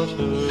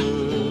 daughter.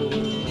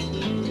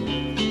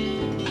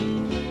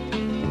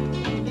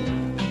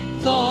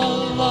 The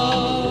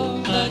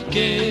love that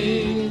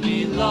gave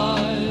me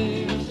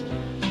life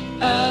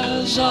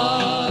as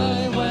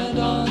I went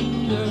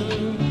under,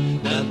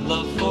 that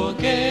love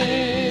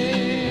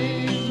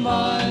forgave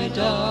my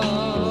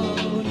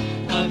doubt.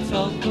 I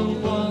felt the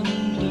wonder.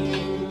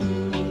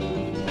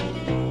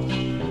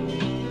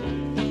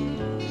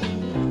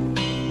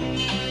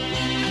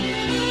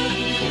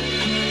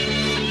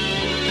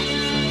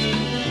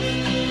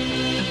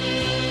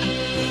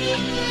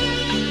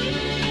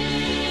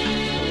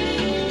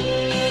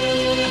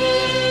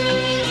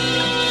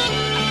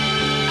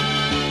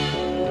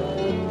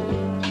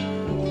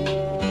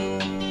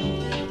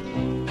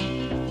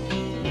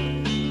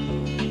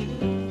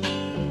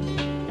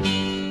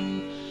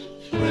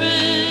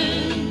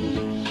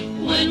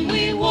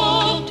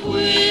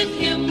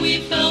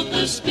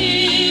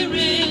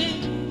 Spirit,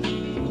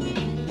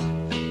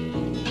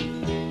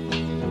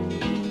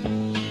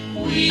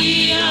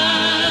 we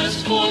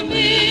ask for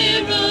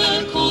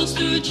miracles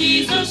through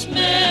Jesus'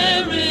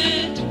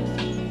 merit.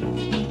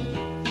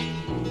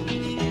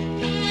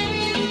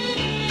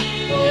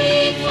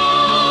 We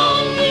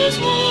found His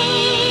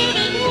word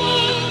and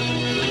work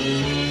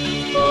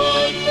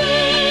would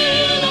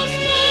fail us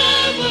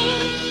never.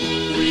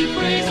 We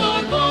praise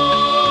our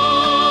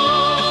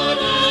God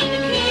and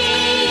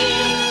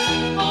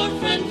King, our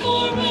friend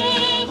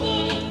forever.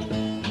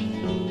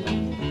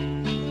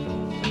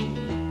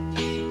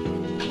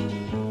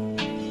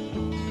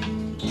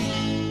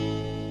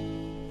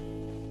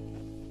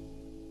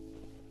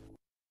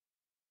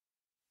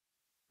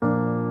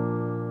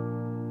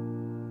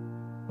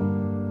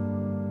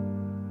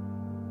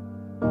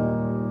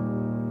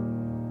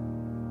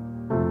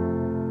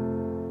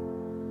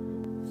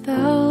 The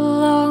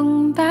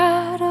long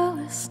battle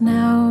is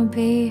now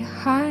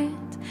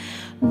behind.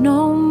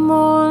 No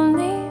more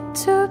need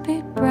to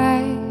be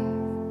brave.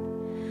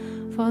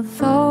 For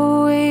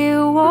though we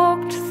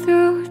walked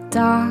through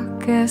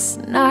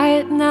darkest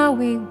night, now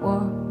we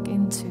walk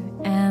into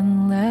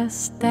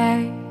endless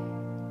day.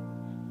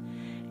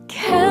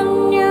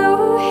 Can you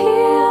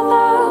hear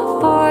the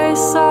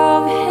voice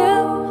of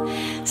Him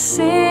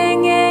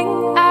singing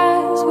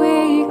as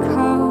we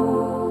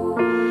go?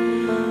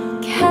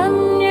 Can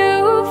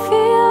you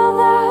feel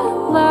the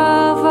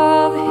love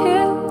of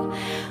Him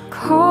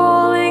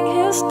calling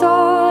His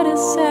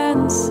daughters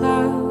and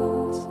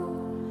sons?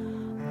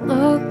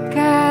 Look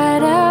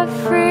at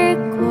every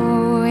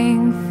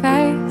glowing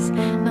face,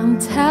 none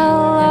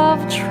tell of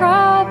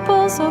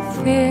troubles or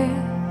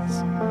fears.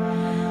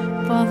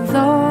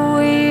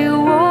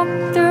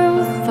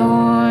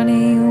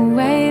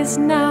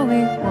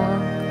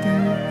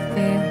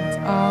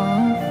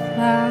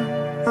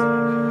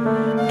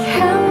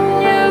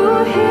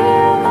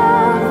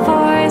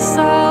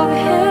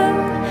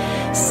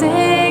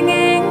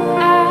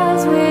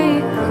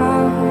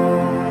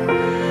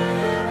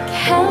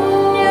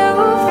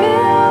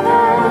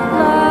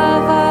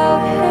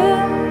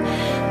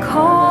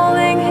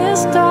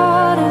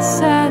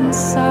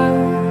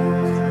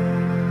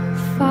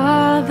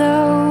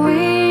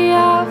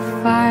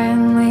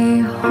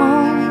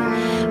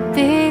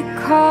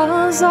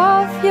 because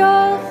of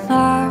your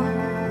love,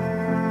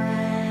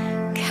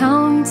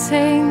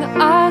 counting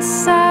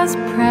us as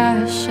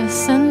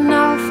precious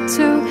enough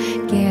to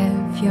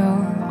give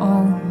your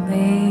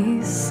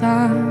only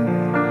Son.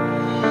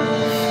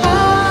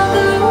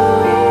 Father,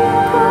 we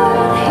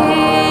could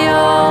hear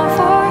your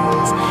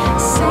voice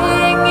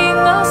singing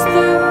us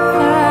through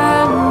the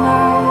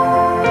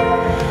night.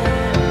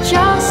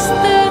 Just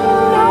the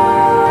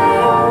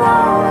knowing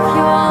of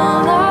your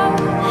love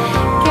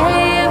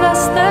gave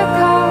us the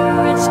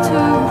courage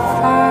to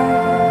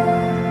fight.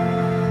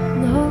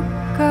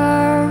 Look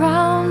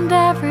around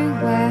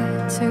everywhere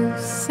to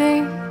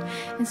see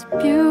His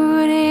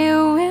beauty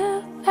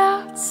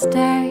without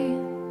stain.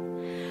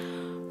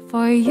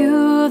 For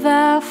you,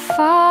 the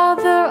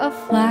Father of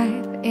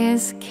life,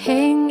 is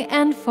King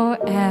and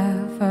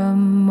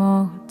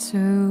forevermore to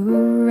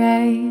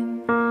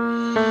reign.